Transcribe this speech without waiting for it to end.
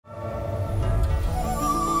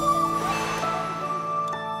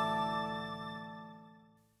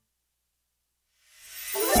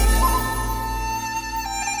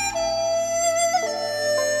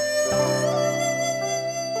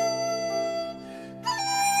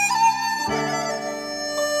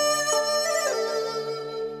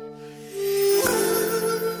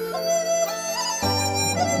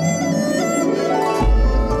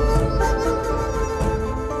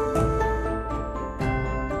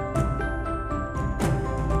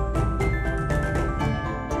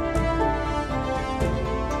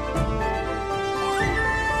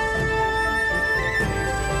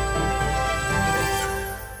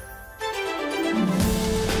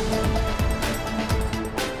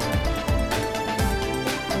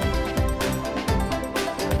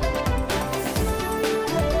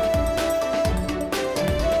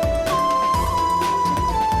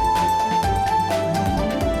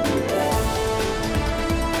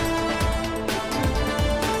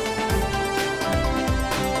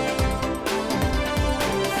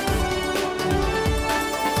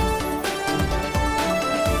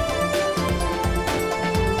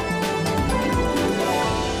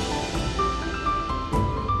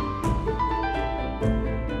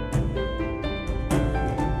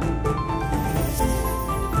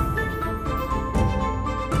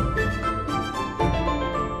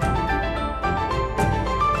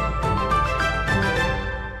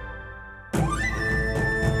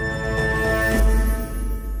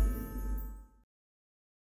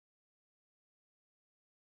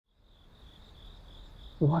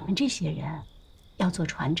我们这些人要做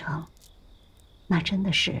传承，那真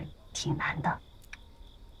的是挺难的。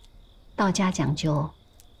道家讲究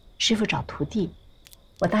师傅找徒弟，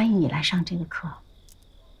我答应你来上这个课，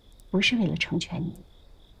不是为了成全你，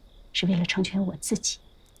是为了成全我自己。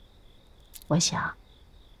我想，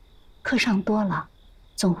课上多了，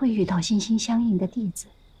总会遇到心心相印的弟子，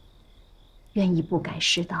愿意不改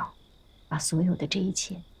师道，把所有的这一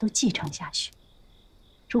切都继承下去。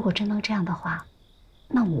如果真能这样的话，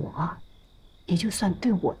那我也就算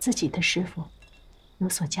对我自己的师傅有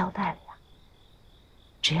所交代了呀。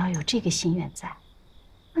只要有这个心愿在，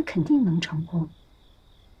那肯定能成功。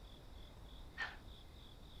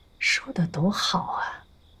说的多好啊！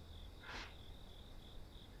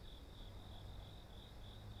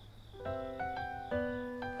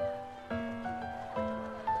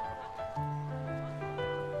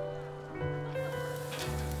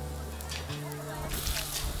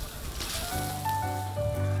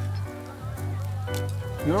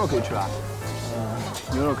牛肉可以吃吧？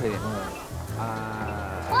牛肉可以。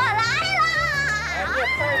我来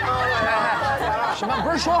啦！什么？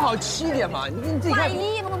不是说好7点吗？你自己看。换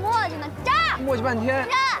衣服磨叽呢，这儿磨叽半天。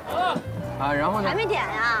啊，然后呢？还没点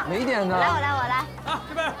呀？没点呢。我来。啊，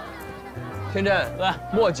这边。天真，来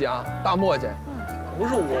磨叽啊，大磨叽。不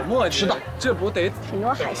是我磨叽，知道，这不得挺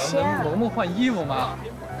多海鲜啊。萌萌换衣服吗？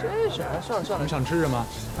真是，算了。你们想吃什么？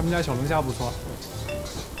他们家小龙虾不错。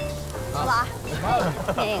老板，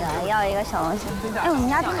那个要一个小龙虾。哎，我们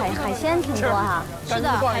家海鲜挺多哈。是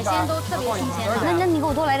的，海鲜都特别新鲜的。那你给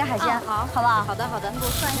我多来点海鲜，好，好不好？好的。你给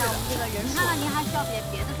我算一下我们这个人数。看看您还需要别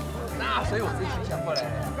的什么？那所以我自己提前过来。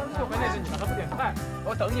刚做回来的你们还不点菜？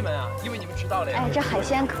我等你们啊，因为你们迟到了呀。哎，这海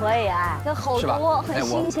鲜可以哎，这好多，很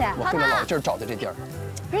新鲜。我跟着老劲儿找的这地儿。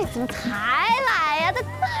不是，怎么才来呀？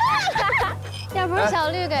要不是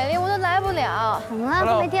小绿给力，我都来不了。怎么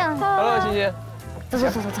了？没电了。Hello，欣欣。走。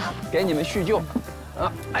给你们叙旧。啊，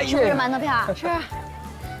哎是不是馒头片？是。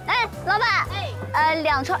哎，老板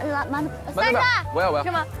，2串馒头，3串。我要。是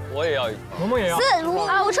吗？我也要一，萌萌也要。4、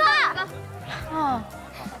5串。哦。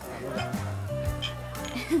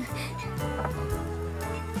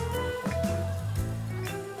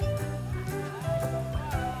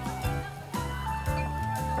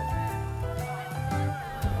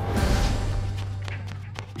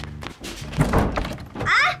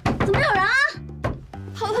怎么有人啊？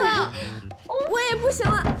头，我也不行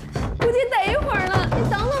了，估计得一会儿了，你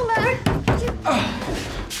等等呗。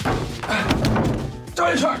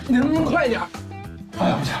赵一川，你能不能快一点？哎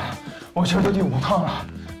呀，不行了，我今儿都第5趟了。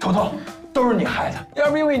头头，都是你害的，要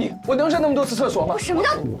不因为你，我能上那么多次厕所吗？什么叫？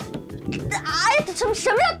哎，什么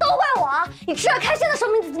叫都怪我啊？你吃点开心的，说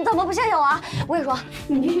明怎么不像我啊？我跟你说，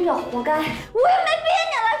你必须要活该，我也没逼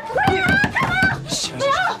你来，快点啊！干嘛？行，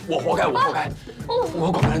我活该。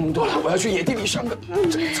我管不了那么多了，我要去野地里上个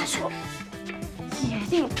厕所。野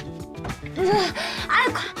地，不是，哎，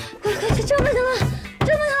快，这不行了，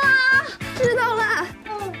知道了。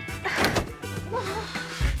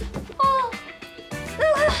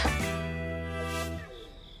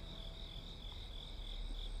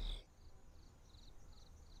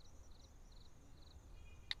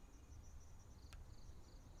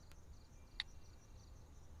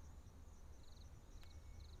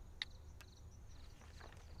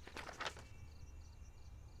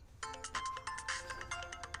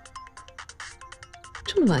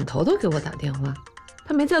这么晚头头给我打电话，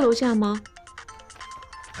他没在楼下吗？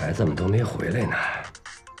孩子们都没回来呢。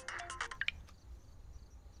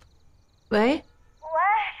喂，谁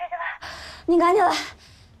去了？你赶紧来，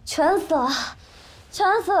全死了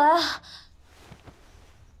呀！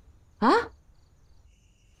啊？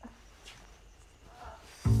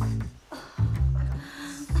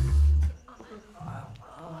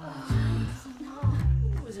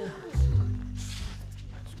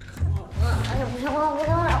哎呀，不行了，我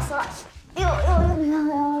要死了！又不行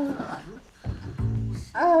了！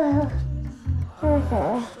哎呀，这是谁？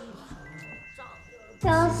要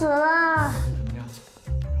死了！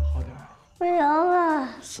好点。不行了！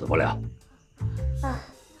死不了。啊，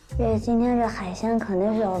今天这海鲜肯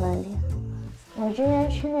定是有问题。我之前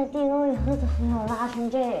吃那地沟油怎么没有拉成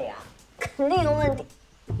这样？肯定有问题。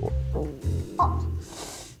哦，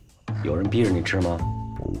有人逼着你吃吗？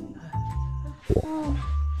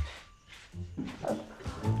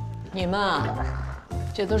你们啊，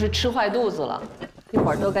这都是吃坏肚子了，一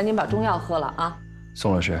会儿都赶紧把中药喝了啊！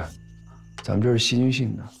宋老师，咱们这是细菌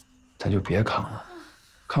性的，咱就别扛了。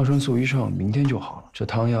抗生素一上，明天就好了。这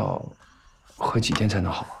汤要喝几天才能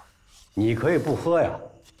好啊？你可以不喝呀，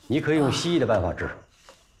你可以用西医的办法治。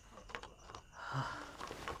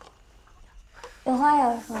有话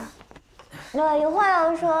要说。有话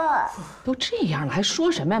要说。都这样了，还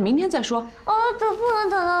说什么呀？明天再说。哦，这不能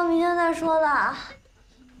等到明天再说了。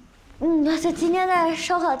这今天在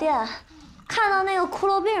烧烤店看到那个骷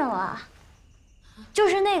髅病了，就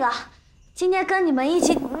是那个今天跟你们一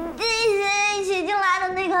起进来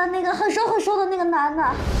的那个很瘦的那个男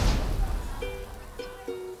的。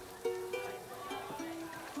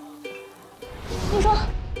你说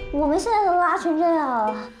我们现在都拉成这样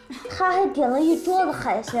了，他还点了一桌子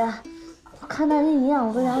海鲜。我看他这营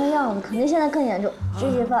养不良的样子，肯定现在更严重。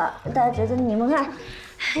这些吧，大侄子，你们看，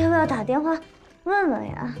要不要打电话问问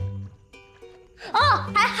呀？哦，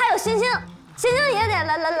还有星星也得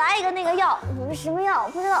来一个那个药，什么药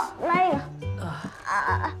不知道，来一个。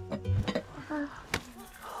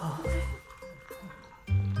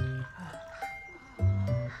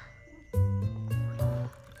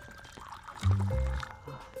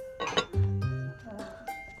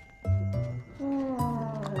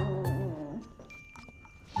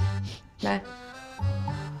来，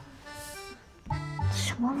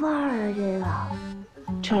什么味儿啊？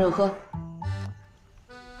这个趁热喝。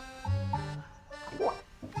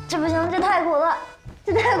这不行，这太苦了，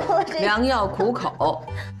这良药苦口。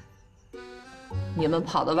你们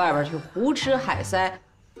跑到外边去胡吃海塞，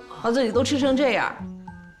把自己都吃成这样，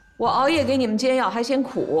我熬夜给你们煎药还嫌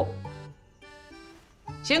苦，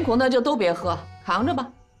嫌苦那就都别喝，扛着吧。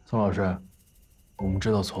宋老师，我们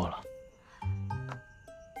知道错了。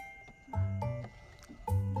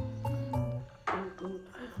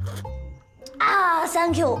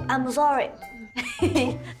Thank you, I'm sorry 。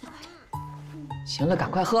行了，赶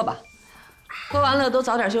快喝吧，喝完了都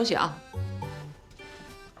早点休息啊。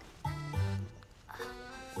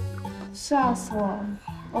吓死我了！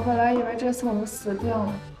我本来以为这次我们死定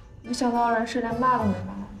了，没想到人是连骂都没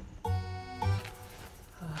骂。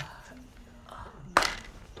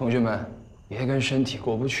同学们，别跟身体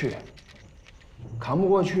过不去，扛不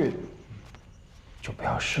过去就不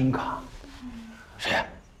要生扛。谁？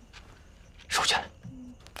收起来。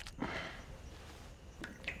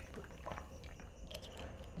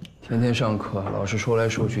天天上课，老师说来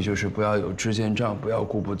说去就是不要有知见障，不要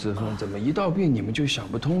固步自封。怎么一到病你们就想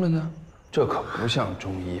不通了呢？这可不像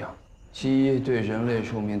中医啊！西医对人类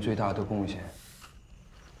寿命最大的贡献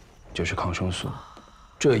就是抗生素，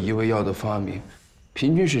这一味药的发明，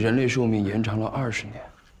平均使人类寿命延长了20年。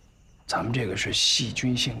咱们这个是细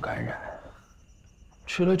菌性感染，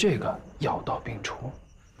吃了这个药到病除，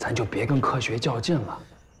咱就别跟科学较劲了，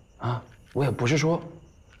啊！我也不是说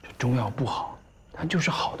这中药不好。它就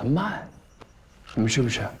是好的慢，你们吃不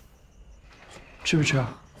吃？吃不吃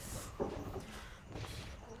啊？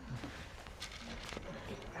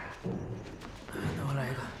那我来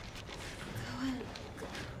一个。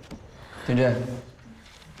天真，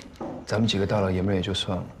咱们几个大老爷们也就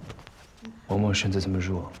算了，萌萌身子这么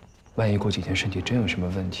弱，万一过几天身体真有什么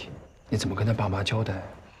问题，你怎么跟他爸妈交代？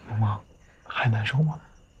萌萌，还难受吗？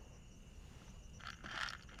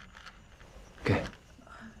给。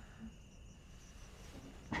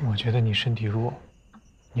我觉得你身体弱，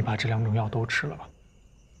你把这2种药都吃了吧，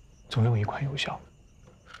总有一款有效。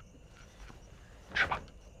吃吧。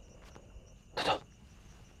豆豆，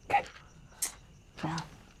给。不要，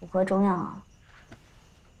我喝中药啊。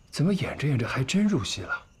怎么演着演着还真入戏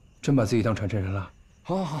了？真把自己当传承人了？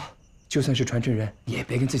好好好，就算是传承人，你也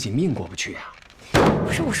别跟自己命过不去呀。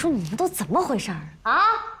不是，我说你们都怎么回事啊？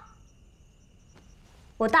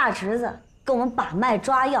我大侄子给我们把脉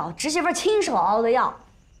抓药，侄媳妇亲手熬的药。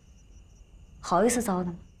好意思糟蹋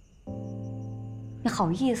吗？你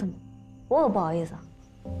好意思吗？我可不好意思啊！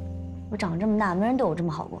我长这么大，没人对我这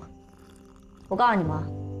么好过。我告诉你们啊，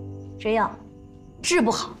这药治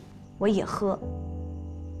不好，我也喝。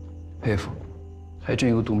佩服，还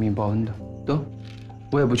真有赌命报恩的。得，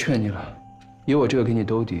我也不劝你了，有我这个给你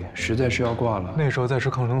兜底，实在是要挂了，那时候再吃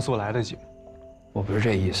抗生素来得及吗？我不是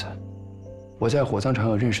这意思，我在火葬场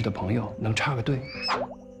有认识的朋友，能插个队。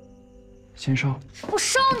先烧。我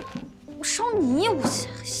烧你，我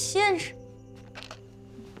先是。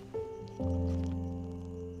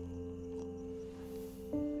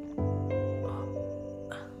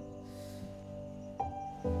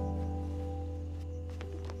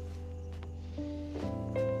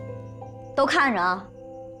都看着啊！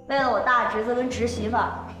为了我大侄子跟侄媳妇，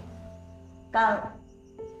干了。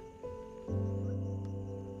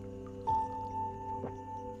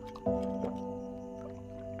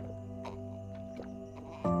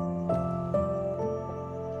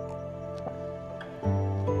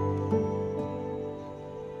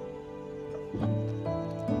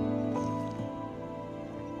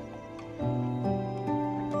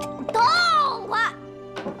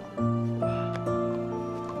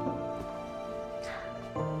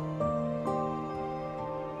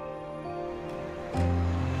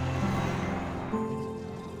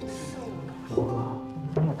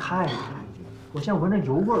我现在闻着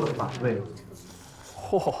油味都反胃。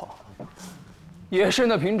嚯，野生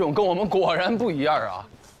的品种跟我们果然不一样啊！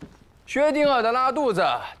薛定谔的拉肚子，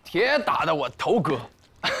铁打的我头割。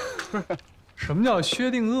什么叫薛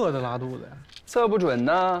定谔的拉肚子呀？测不准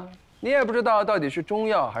呢，你也不知道到底是中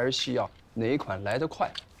药还是西药，哪一款来得快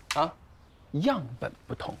啊？样本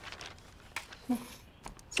不同。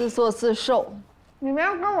自作自受。你们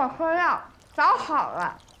要跟我喝药，早好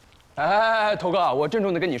了。哎，头哥，我郑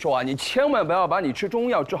重的跟你说啊，你千万不要把你吃中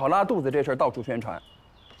药治好拉肚子这事儿到处宣传，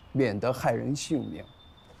免得害人性命。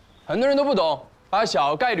很多人都不懂，把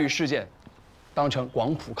小概率事件当成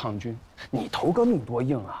广谱抗菌。你头哥命多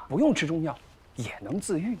硬啊，不用吃中药也能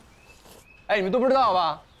自愈。哎，你们都不知道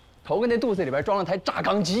吧？头哥那肚子里边装了台榨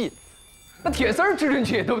钢机，那铁丝儿吃进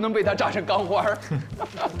去都能被他榨成钢花儿。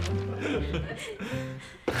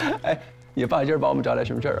哎，你爸今儿把我们找来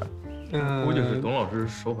什么事儿啊？估计是董老师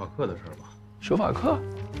手法课的事儿吧。手法课？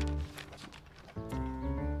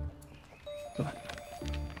走吧。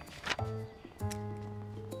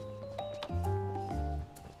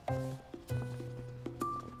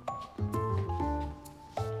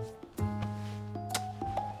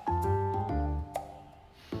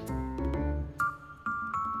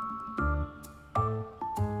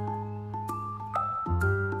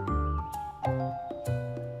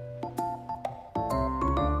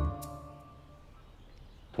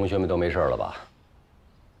同学们都没事了吧？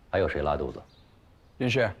还有谁拉肚子？任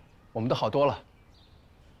师，我们都好多了。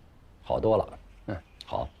好多了。嗯，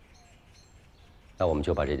好。那我们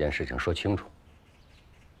就把这件事情说清楚。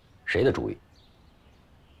谁的主意？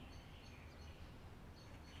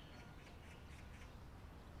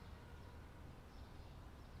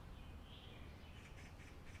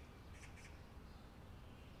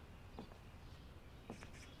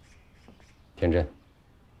天真。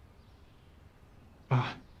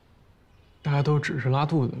爸，大家都只是拉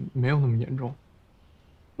肚子，没有那么严重。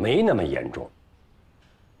没那么严重。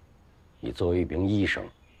你作为一名医生，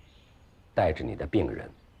带着你的病人，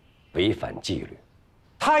违反纪律，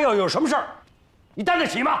他要有什么事儿，你担得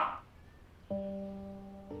起吗？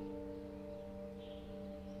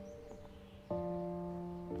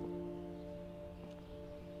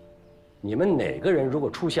你们哪个人如果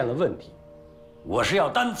出现了问题，我是要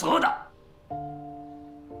担责的。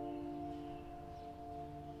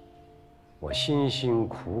我辛辛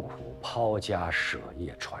苦苦抛家舍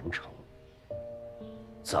业传承，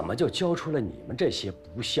怎么就教出了你们这些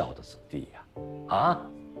不孝的子弟呀？啊，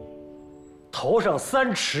头上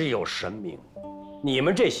3尺有神明，你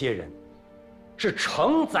们这些人是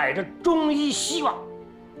承载着中医希望，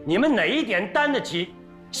你们哪一点担得起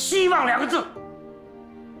“希望”2个字？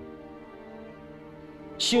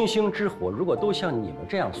星星之火如果都像你们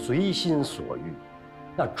这样随心所欲，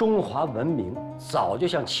那中华文明早就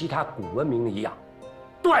像其他古文明一样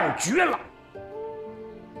断绝了。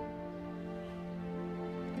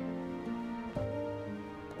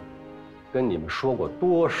跟你们说过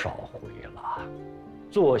多少回了，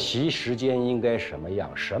作息时间应该什么样，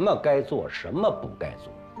什么该做，什么不该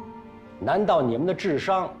做。难道你们的智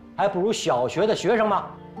商还不如小学的学生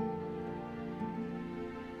吗？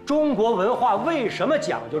中国文化为什么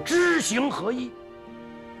讲究知行合一？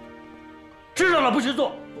知道了不去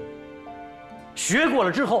做，学过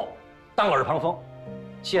了之后当耳旁风。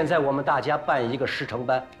现在我们大家办一个师承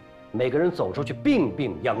班，每个人走出去病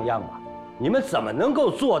病殃殃啊！你们怎么能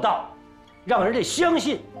够做到让人家相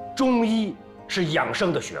信中医是养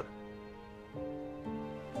生的学问？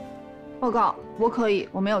报告，我可以，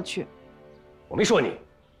我没有去。我没说你。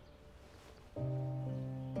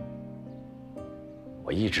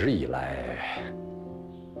我一直以来，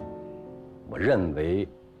我认为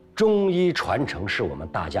中医传承是我们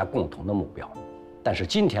大家共同的目标，但是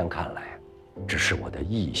今天看来，只是我的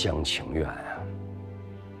一厢情愿啊。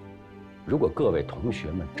如果各位同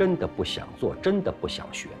学们真的不想做，真的不想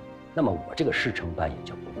学，那么我这个师承班也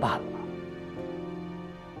就不办了。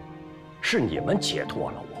是你们解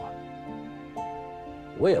脱了我，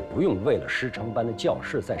我也不用为了师承班的教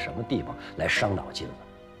室在什么地方来伤脑筋了。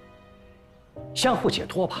相互解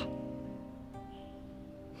脱吧。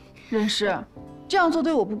任师，这样做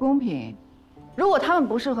对我不公平。如果他们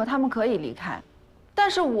不适合，他们可以离开，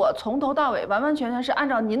但是我从头到尾完完全全是按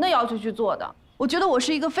照您的要求去做的。我觉得我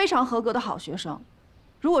是一个非常合格的好学生。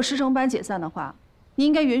如果师承班解散的话，您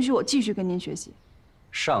应该允许我继续跟您学习。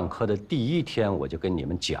上课的第1天我就跟你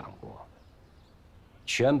们讲过，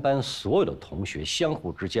全班所有的同学相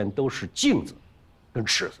互之间都是镜子跟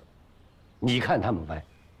尺子，你看他们歪，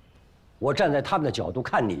我站在他们的角度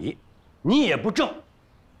看你，你也不正。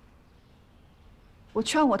我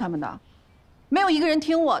劝过他们的，没有一个人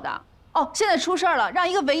听我的。哦，现在出事了，让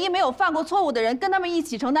一个唯一没有犯过错误的人跟他们一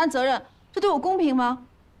起承担责任，这对我公平吗？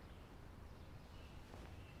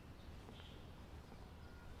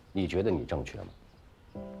你觉得你正确吗？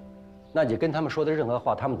那你跟他们说的任何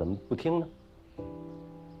话，他们怎么不听呢？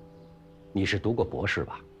你是读过博士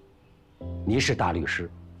吧？你是大律师，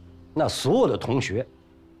那所有的同学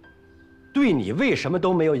对你为什么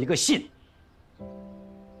都没有一个信？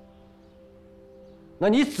那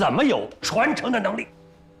你怎么有传承的能力？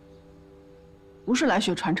不是来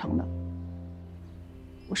学传承的，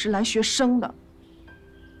我是来学生的。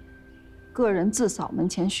个人自扫门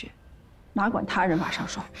前雪，哪管他人瓦上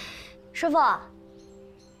霜。师傅，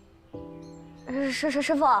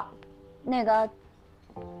师傅，那个，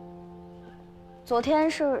昨天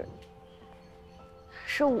是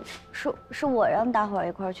我让大伙儿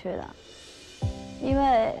一块儿去的，因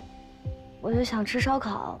为我就想吃烧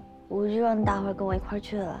烤，我就让大伙儿跟我一块儿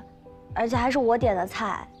去了，而且还是我点的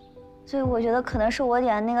菜，所以我觉得可能是我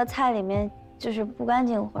点的那个菜里面就是不干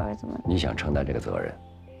净或者怎么。你想承担这个责任，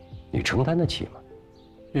你承担得起吗？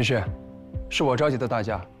律师，是我召集的大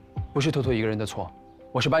家，不是Tou Tou一个人的错，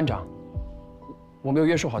我是班长，我没有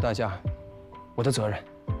约束好大家，我的责任。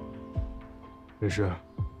律师，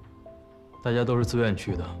大家都是自愿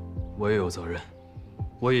去的，我也有责任，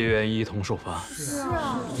我也愿意一同受罚。是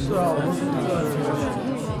啊，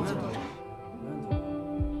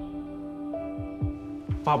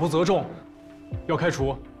法不责众，要开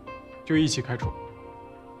除，就一起开除。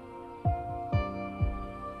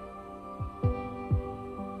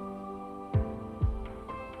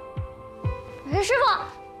师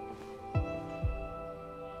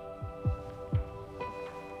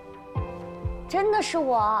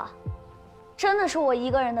傅，真的是我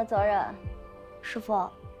一个人的责任。师傅，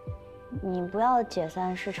你不要解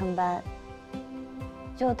散师承班，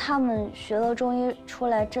就他们学了中医出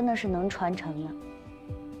来，真的是能传承的。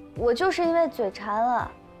我就是因为嘴馋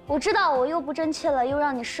了，我知道我又不争气了，又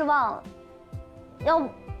让你失望了，要不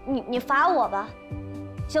你罚我吧，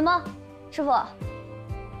行吗，师傅？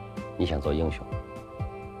你想做英雄？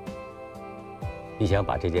你想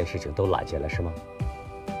把这件事情都揽下来是吗？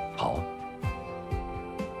好，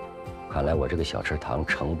看来我这个小池塘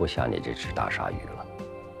盛不下你这只大鲨鱼了。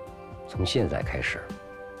从现在开始，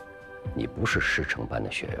你不是师承班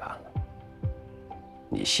的学员了，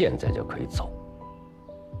你现在就可以走，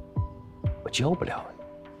我教不了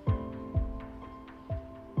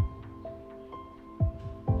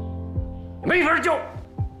你。没法教。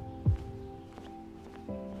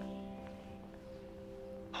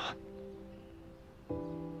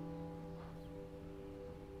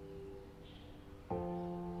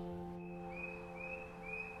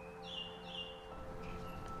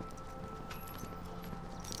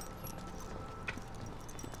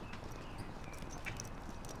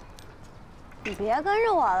你别跟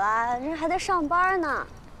着我了，这还得上班呢。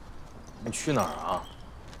你去哪儿啊？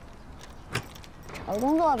找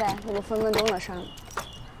工作呗，这不分分钟的事儿吗？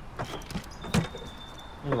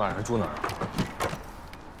你晚上住哪儿啊？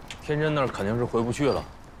天真那儿肯定是回不去了，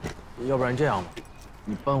要不然这样吧，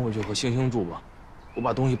你搬回去和星星住吧，我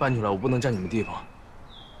把东西搬出来，我不能占你们地方。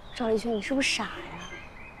赵立轩，你是不是傻呀？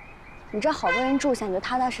你这好不容易住下，你就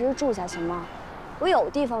踏踏实实住下行吗？我有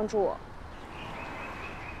地方住。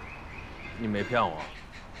你没骗我？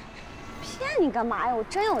骗你干嘛呀？我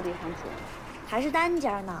真有地方住，还是单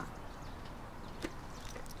间呢。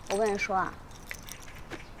我跟你说啊，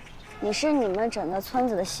你是你们整个村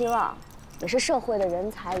子的希望，也是社会的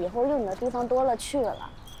人才，以后用你的地方多了去了。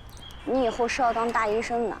你以后是要当大医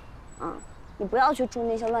生的，你不要去住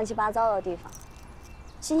那些乱七八糟的地方。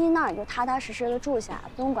欣欣那儿你就踏踏实实的住下，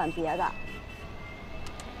不用管别的。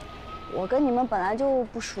我跟你们本来就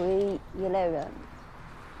不属于一类人。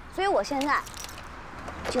所以我现在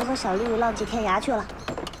就和小绿浪迹天涯去了，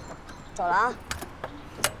走了啊，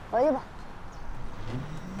回去吧。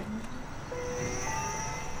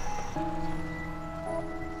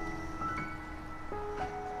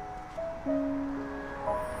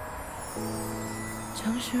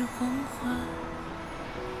城市黄花，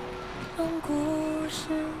让故事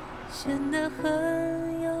显得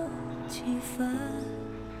很有气氛。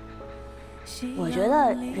我觉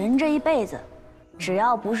得人这一辈子，只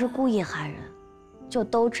要不是故意害人，就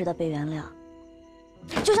都值得被原谅。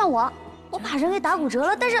就像我把人给打骨折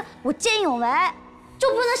了，但是我见义勇为，就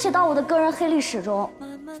不能写到我的个人黑历史中。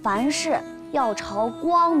凡事要朝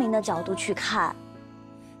光明的角度去看，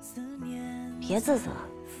别自责。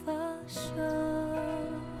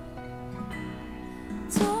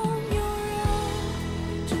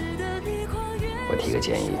我提个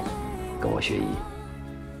建议，跟我学医，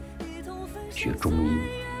学中医。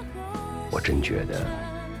我真觉得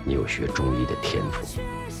你有学中医的天赋。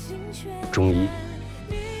中医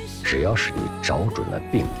只要是你找准了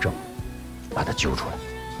病症，把他救出来，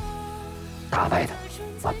打败他，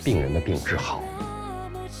把病人的病治好，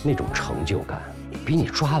那种成就感比你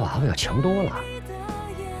抓娃娃要强多了。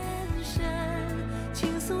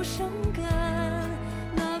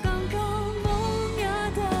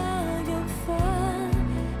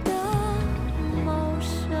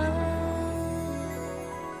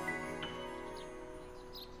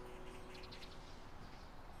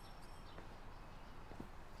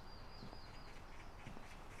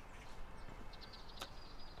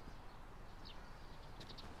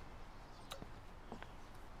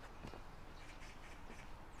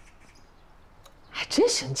真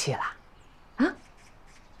生气了，啊？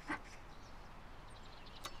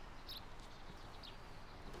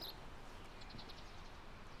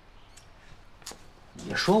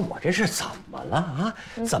你说我这是怎么了啊？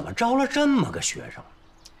怎么招了这么个学生？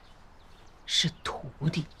是徒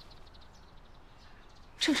弟，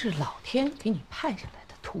这是老天给你派下来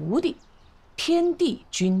的徒弟，天地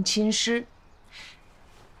君亲师。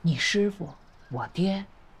你师傅，我爹，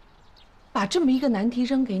把这么一个难题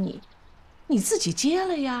扔给你。你自己接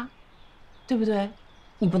了呀，对不对？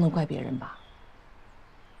你不能怪别人吧？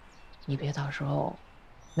你别到时候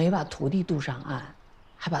没把徒弟渡上岸，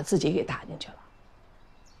还把自己给打进去了。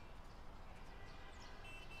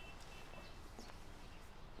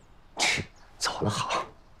是，走了好，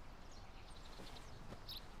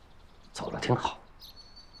走了挺好。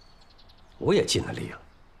我也尽了力了，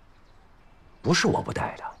不是我不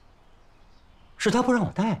带他，是他不让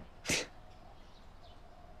我带。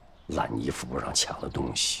烂衣服上抢了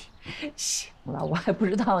东西。行了，我还不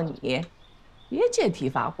知道你，别借题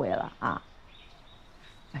发挥了啊！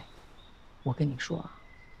哎，我跟你说啊，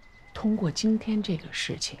通过今天这个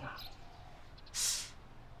事情啊，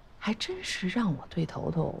还真是让我对头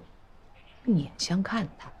头另眼相看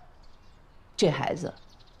他。这孩子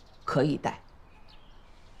可以带，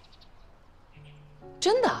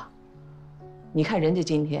真的。你看人家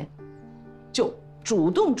今天就主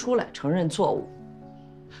动出来承认错误。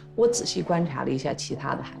我仔细观察了一下其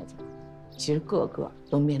他的孩子，其实个个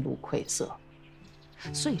都面露愧色，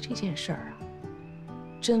所以这件事儿啊，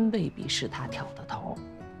真未必是他挑的头。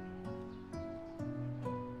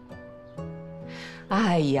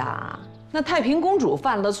哎呀，那太平公主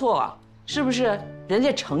犯了错，是不是人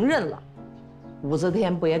家承认了？武则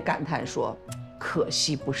天不也感叹说：“可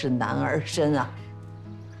惜不是男儿身啊。”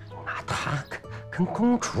那他跟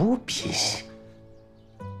公主比，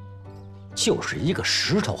就是一个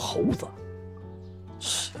石头猴子。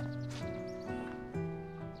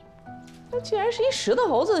那既然是一石头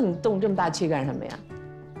猴子，你动这么大气干什么呀？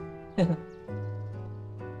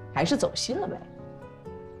还是走心了呗。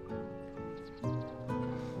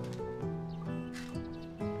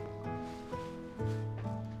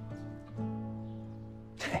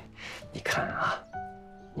嘿，你看啊，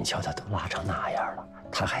你瞧他都拉成那样了，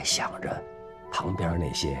他还想着旁边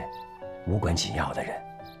那些无关紧要的人。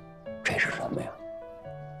这是什么呀？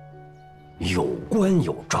有关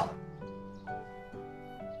有照。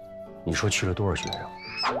你说去了多少学生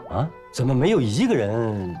啊？怎么没有一个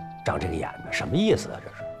人长这个眼呢？什么意思啊？这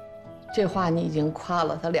是？这话你已经夸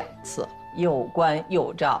了他2次了，有关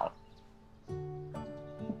有照了。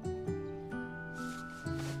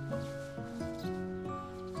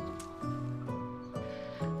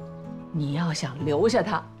你要想留下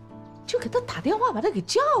他，就给他打电话把他给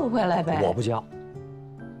叫回来呗。我不叫。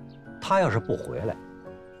他要是不回来，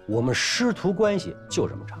我们师徒关系就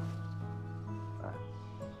这么长。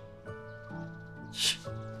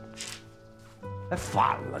哎，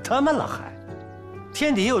反了他们了还！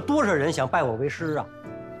天底下有多少人想拜我为师啊？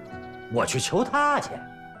我去求他去。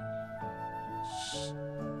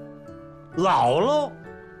老喽。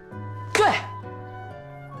对，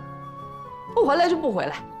不回来就不回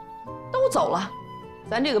来，都走了，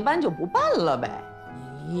咱这个班就不办了呗。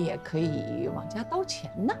你也可以往家刀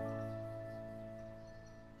钱呢。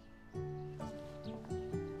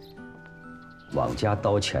往家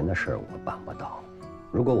刀钱的事儿我办不到，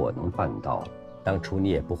如果我能办到，当初你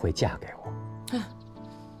也不会嫁给我。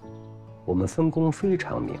我们分工非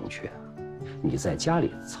常明确，你在家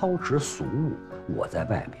里操持俗务，我在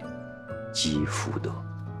外面积福德。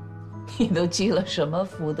你都积了什么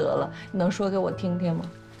福德了？你能说给我听听吗？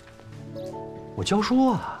我教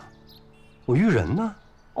书啊，我育人呢。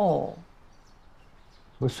哦，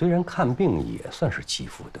我虽然看病也算是积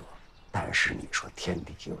福德。但是你说天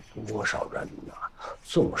底下有多少人呢？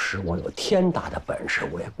纵使我有天大的本事，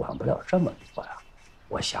我也管不了这么多呀。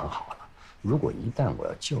我想好了，如果一旦我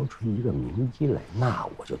要教出一个名医来，那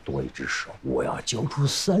我就多一只手；我要教出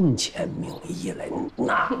3000名医来，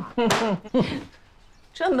那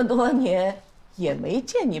这么多年也没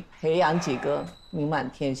见你培养几个名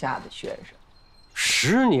满天下的学生。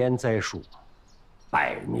10年栽树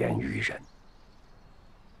，100年育人。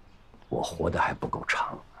我活得还不够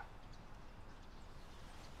长。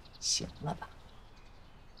行了吧？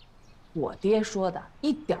我爹说的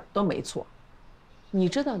一点都没错。你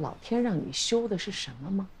知道老天让你修的是什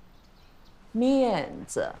么吗？面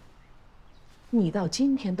子。你到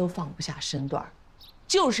今天都放不下身段，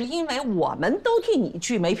就是因为我们都替你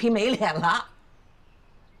去没皮没脸了。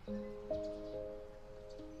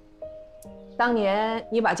当年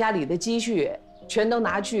你把家里的积蓄全都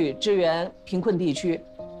拿去支援贫困地区，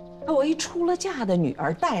我一出了嫁的女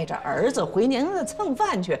儿带着儿子回娘家蹭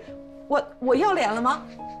饭去，我要脸了吗？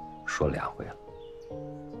说2回了。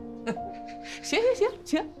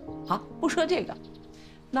行，好，不说这个，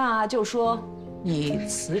那就说你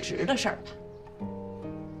辞职的事儿吧。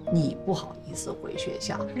你不好意思回学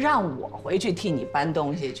校，让我回去替你搬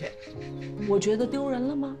东西去，我觉得丢人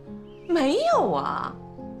了吗？没有啊，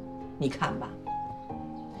你看吧，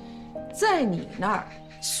在你那儿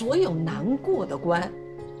所有难过的关，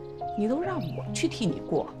你都让我去替你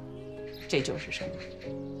过，这就是什么？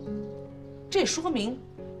这说明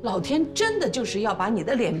老天真的就是要把你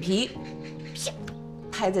的脸皮啪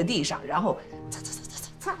拍在地上，然后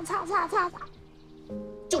擦，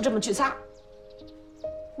就这么去擦。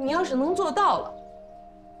你要是能做到了，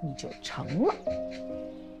你就成了。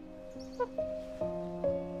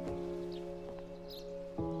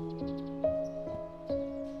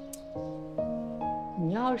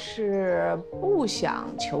你要是不想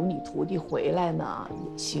求你徒弟回来呢，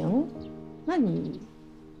也行，那你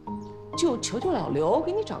就求求老刘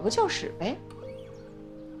给你找个教室呗。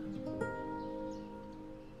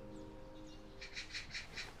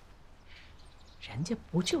人家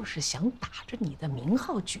不就是想打着你的名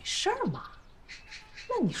号举事儿吗？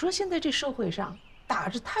那你说现在这社会上打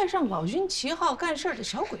着太上老君旗号干事儿的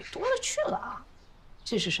小鬼多了去了啊！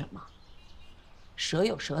这是什么？蛇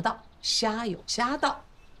有蛇道，虾有虾道。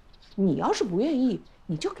你要是不愿意，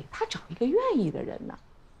你就给他找一个愿意的人呢。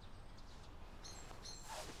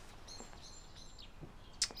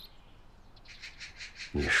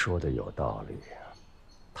你说的有道理。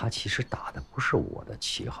他其实打的不是我的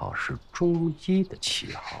旗号，是中医的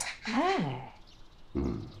旗号。哎，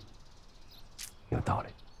有道理。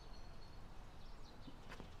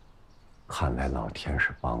看来老天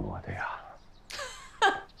是帮我的呀。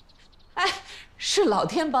哎，是老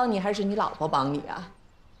天帮你还是你老婆帮你啊？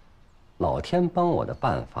老天帮我的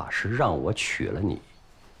办法是让我娶了你。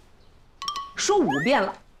说5遍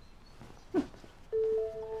了。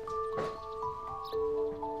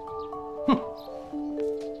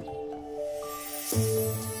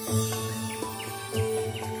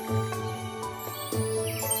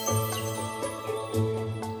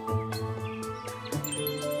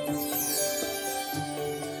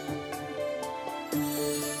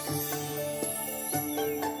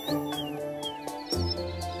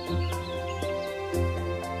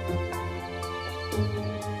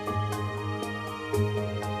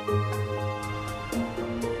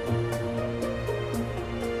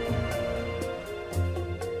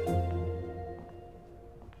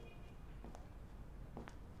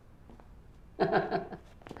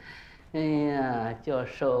哎呀，教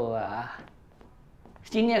授啊，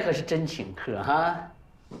今天可是真请客哈，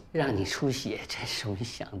让你出席，真是没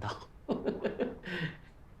想到。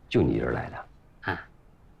就你一人来的啊？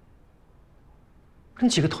那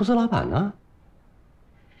几个投资老板呢？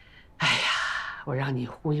哎呀，我让你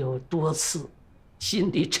忽悠多次，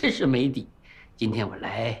心里真是没底。今天我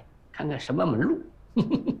来看看什么门路。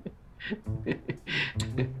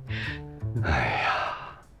哎呀。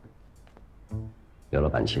刘老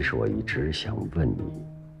板，其实我一直想问你，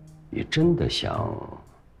你真的想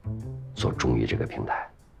做中医这个平台？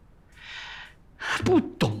不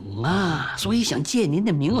懂啊，所以想借您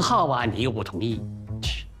的名号啊，你又不同意。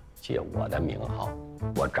借我的名号？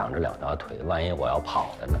我长着2条腿，万一我要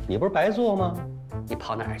跑了呢？你不是白做吗？你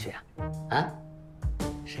跑哪儿去啊？啊？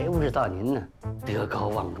谁不知道您呢？德高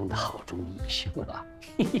望重的好中医。行了。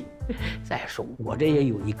再说，我这也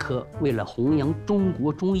有一颗为了弘扬中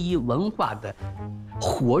国中医文化的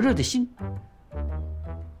火热的心，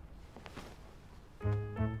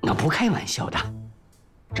那不开玩笑的，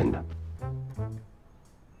真的。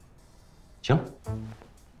行，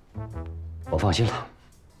我放心了。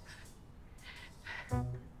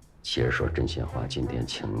其实说真心话，今天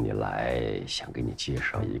请你来，想给你介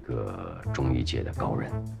绍一个中医界的高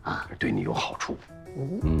人啊，对你有好处。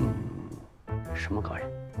什么高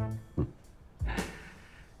人？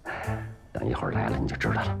等一会儿来了你就知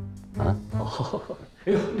道了。啊？哦，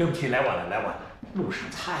哎呦，对不起，来晚了，路上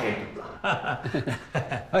太堵了。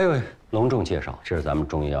哎呦，隆重介绍，这是咱们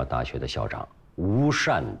中医药大学的校长吴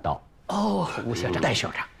善道。哦，吴校长，戴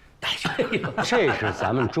校长，戴校长，这是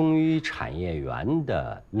咱们中医产业园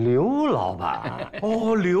的刘老板。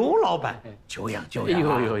哦，刘老板，久仰久仰。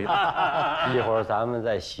有。一会儿咱们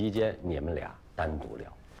在席间，你们俩单独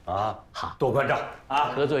聊啊。好，多关照啊，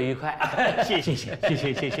合作愉快。谢谢。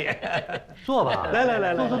坐吧，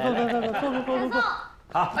来，坐。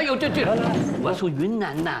好，哎呦，对，我从云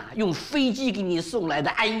南呐用飞机给你送来的，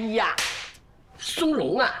哎呀，松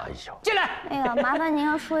茸啊！哎呦，进来。哎呀，麻烦您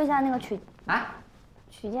要说一下那个取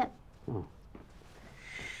件。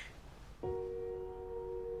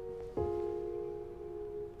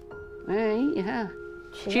哎，你看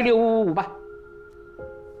，7655吧，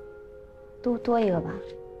多一个吧。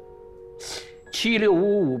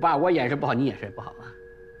 765558，我眼神不好，你眼神不好啊。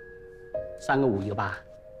3个5，1个8。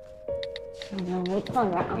我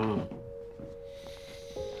放这儿啊。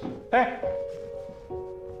哎，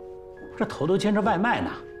这头兼着外卖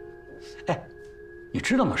呢。哎，你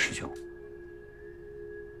知道吗，师兄？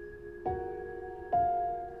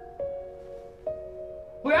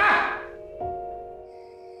服务员，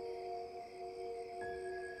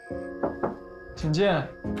请进。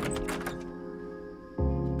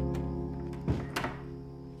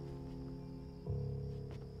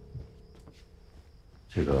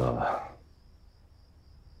 这个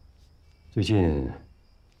最近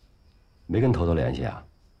没跟头头联系啊？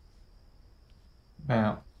没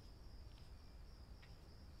有。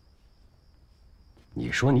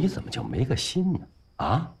你说你怎么就没个心呢？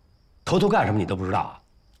啊，头头干什么你都不知道啊？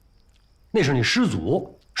那是你师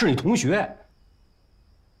祖，是你同学。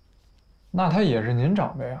那他也是您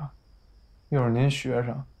长辈啊，又是您学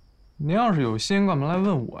生，您要是有心，干嘛来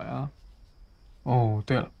问我呀？哦，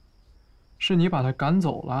对了。 是你把他赶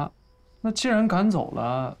走了，那既然赶走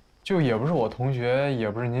了，就也不是我同学，也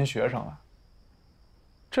不是您学生了。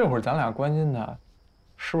这会儿咱俩关心他，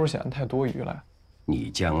是不是显得太多余了？你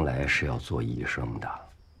将来是要做医生的，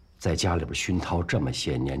在家里边熏陶这么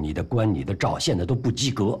些年，你的官、你的照现在都不及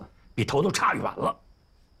格，比头头差远了。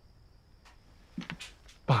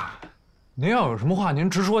爸，您要有什么话您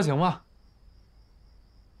直说行吗？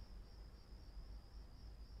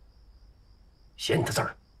写你的字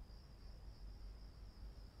儿。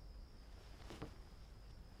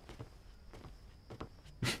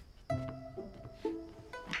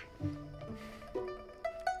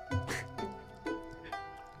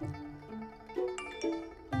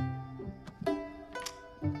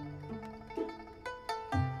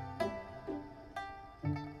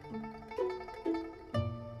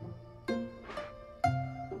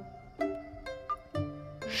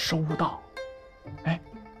 收到。哎，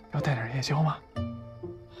要带点夜宵吗？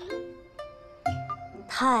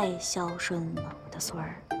太孝顺了，我的孙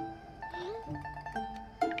儿。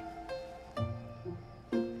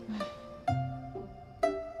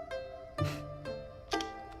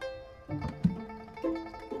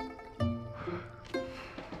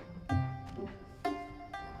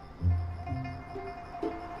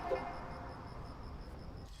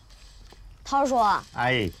涛叔，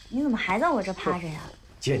哎，你怎么还在我这趴着呀？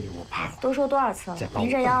借你我趴会儿。都说多少次了，您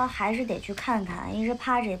这腰腰还是得去看看，一直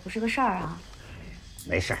趴着也不是个事儿啊。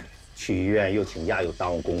没事儿，去医院又请假又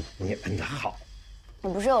耽误功夫，你们的好。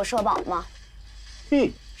你不是有社保吗？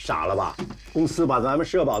嘿，傻了吧？公司把咱们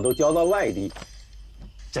社保都交到外地，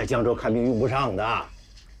在江州看病用不上的。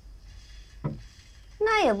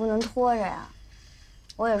那也不能拖着呀。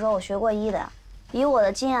我也说我学过医的呀，以我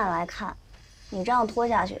的经验来看，你这样拖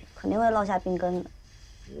下去肯定会落下病根的。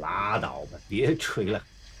拉倒吧，别吹了。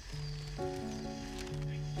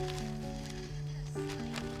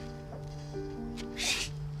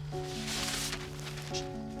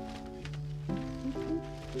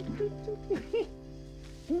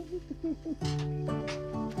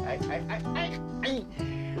哎哎哎哎哎！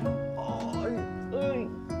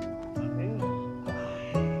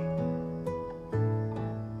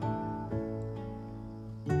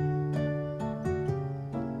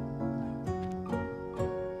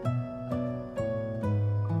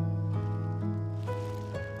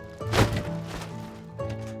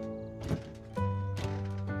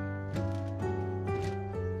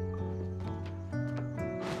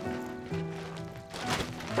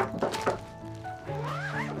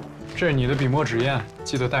这是你的笔墨纸砚，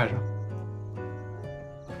记得带上。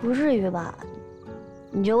不至于吧？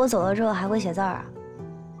你觉得我走了之后还会写字儿啊？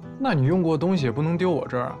那你用过东西也不能丢我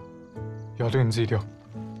这儿啊，要丢你自己丢。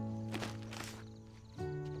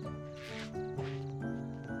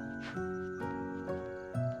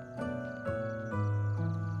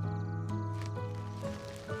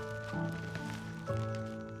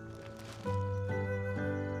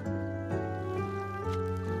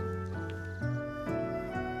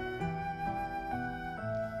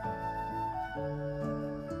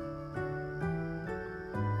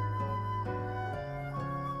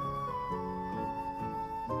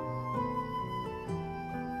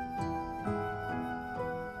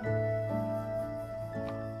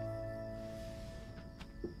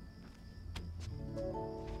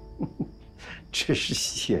这是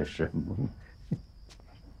写什么？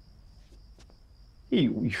哎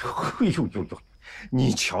呦呦，哎呦呦呦！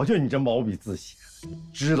你瞧瞧你这毛笔字写的，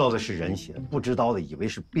知道的是人写的，不知道的以为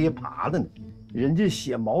是憋爬的呢。人家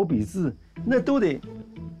写毛笔字那都得……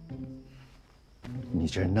你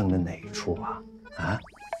这弄的哪出啊？啊？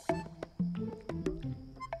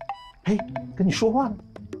哎，跟你说话呢。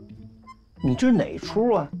你这哪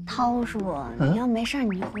出啊？涛叔，你要没事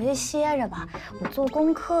你回去歇着吧，我做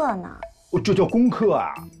功课呢。这叫功课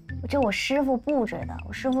啊？这我师傅布置的，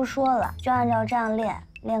我师傅说了，就按照这样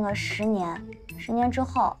练个10年，10年之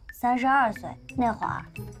后32岁那会儿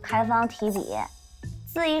开方提笔，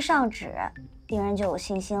字一上纸，病人就有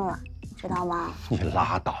信心了，知道吗？你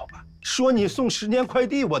拉倒吧，说你送10年快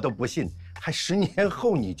递我都不信，还10年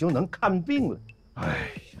后你就能看病了？哎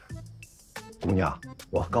呀，姑娘，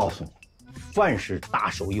我告诉你，凡是大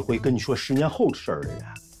手一挥跟你说10年后的事儿的人，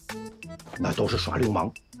那都是耍流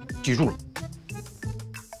氓，记住了。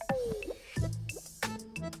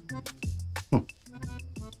哼，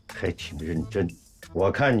还挺认真。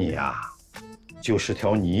我看你呀，就是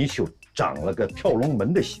条泥鳅长了个跳龙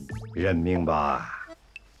门的心。认命吧，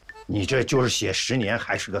你这就是写10年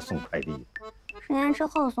还是个送快递。10年之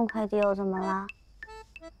后送快递又怎么了？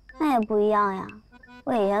那也不一样呀。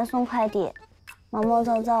我以前送快递，毛毛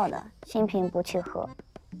躁躁的，心平不契合。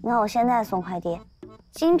你看我现在送快递，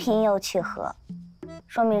心平又契合，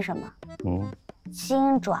说明什么？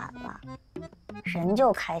心转了，人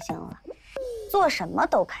就开心了，做什么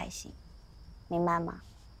都开心，明白吗？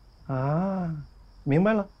啊，明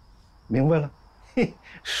白了，明白了，嘿，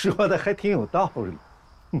说的还挺有道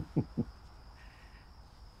理。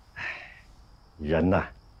哎，人呐，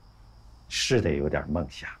是得有点梦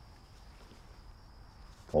想。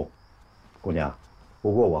哦，姑娘，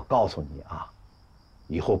不过我告诉你啊，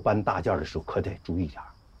以后搬大件的时候可得注意点。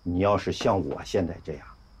你要是像我现在这样，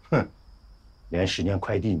哼，连10年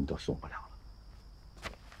快递你都送不了了。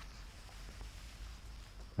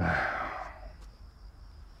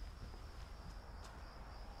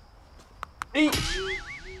哎，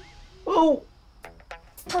哦，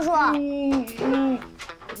涛叔，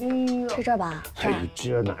是这儿吧？哎，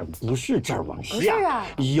这哪不是这儿往下？不是啊，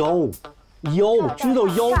腰，知道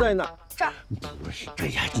腰在哪？这儿。不是，哎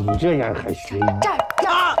呀，你这样还学？这儿。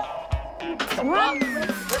怎么了？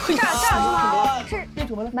这儿是吗？是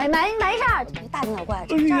怎么了？没事儿，大惊小怪。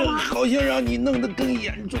这儿吗？好像让你弄得更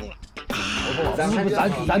严重了。咱别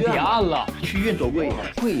按了，去医院走跪一下，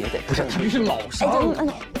跪也得。不是，他这是老伤。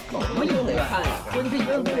我们又得看呀，说你这医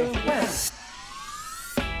院得看。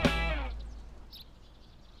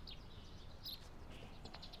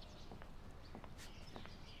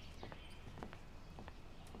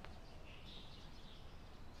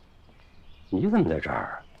你怎么在这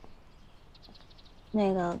儿？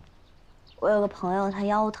那个，我有个朋友，他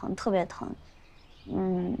腰疼，特别疼，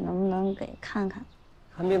能不能给看看？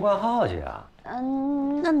看病挂号去啊？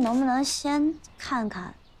那能不能先看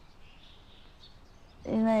看？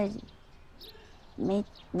因为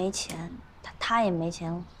没钱，他也没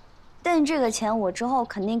钱，但这个钱我之后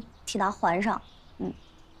肯定替他还上。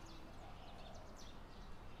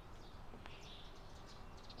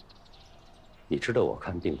你知道我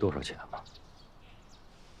看病多少钱吗？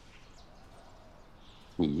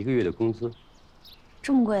你1个月的工资？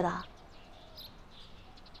这么贵的？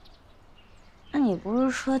那你不是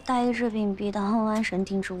说大医治病，必当万安神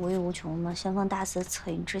定之无欲无穷吗？先方大慈，恻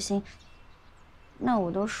隐之心。那我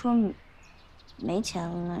都说没钱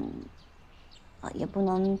了，也不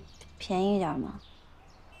能便宜点吗？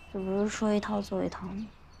这不是说一套做一套吗？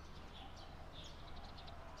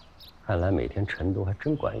看来每天晨读还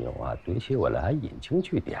真管用啊！对起我来还引经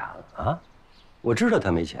据典了啊！我知道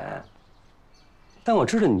他没钱，但我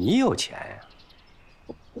知道你有钱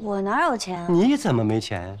呀。我哪有钱啊？你怎么没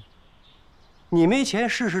钱？你没钱，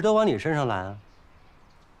事事都往你身上揽啊。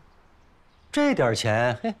这点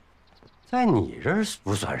钱，嘿，在你这儿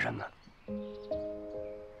不算什么。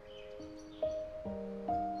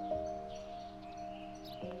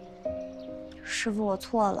师傅，我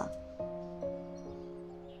错了。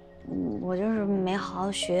我就是没好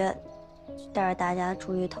好学，带着大家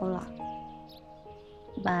出去偷懒，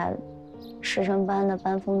把师生班的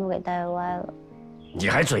班风都给带歪了。你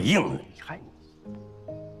还嘴硬呢？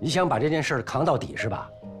你想把这件事扛到底是吧？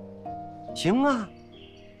行啊，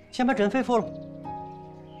先把诊费付了，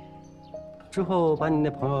之后把你那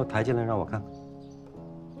朋友抬进来让我看看。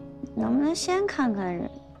能不能先看看人，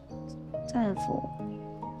再付？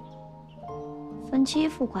分期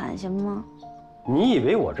付款行吗？你以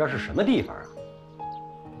为我这是什么地方啊？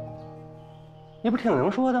你不挺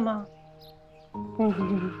能说的吗？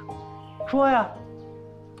说呀。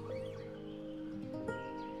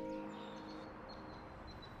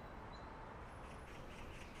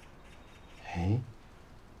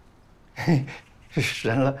嘿，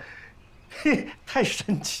神了，嘿，太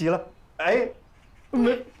神奇了！哎，你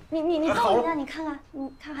抱我一下，你看看，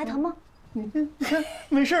你看还疼吗？你看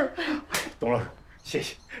没事儿。董老师，谢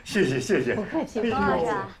谢。不客气。董老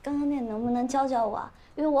师，刚刚那能不能教教我？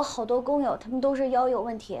因为我好多工友他们都是腰有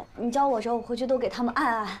问题，你教我时候我回去都给他们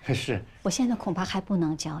按。是。我现在恐怕还不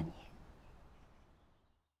能教你。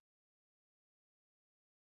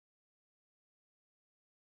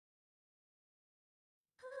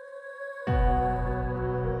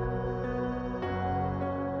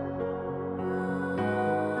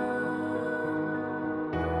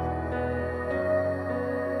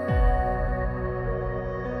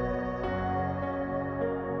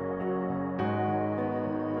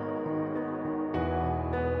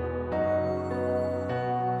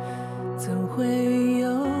总会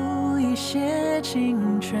有一些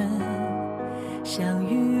青春相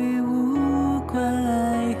遇无关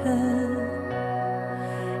爱恨，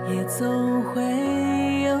也总会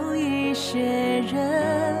有一些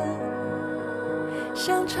人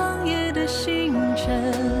像长夜的星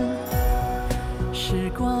辰。时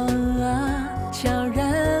光啊，悄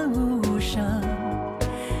然无声，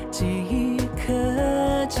记忆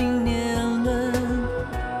刻进年轮，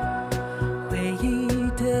回忆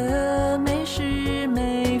的每时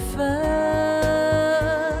每分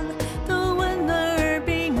都温暖而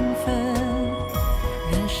缤纷。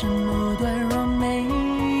人生某段若没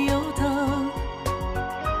有灯，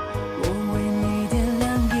我为你点亮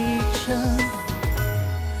一程。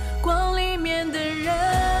光里面的人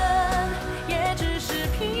也只是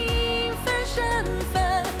平凡身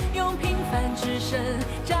份，用平凡之身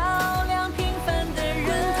照亮平凡的人。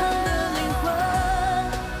滚烫的灵魂，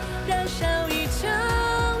燃烧一腔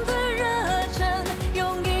的热忱，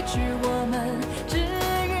用一句我们治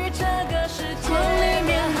愈这个世界。光里面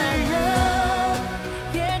的人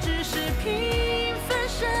也只是平凡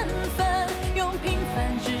身份，用平凡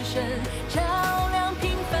之身照亮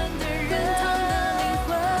平凡的人。滚烫的灵魂，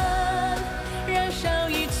燃烧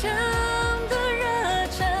一腔的热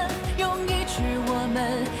忱，用一句我们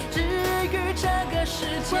治愈这个世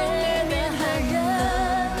界。光里面的人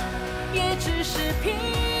也只是平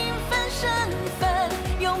凡身份，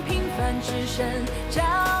用平凡之身照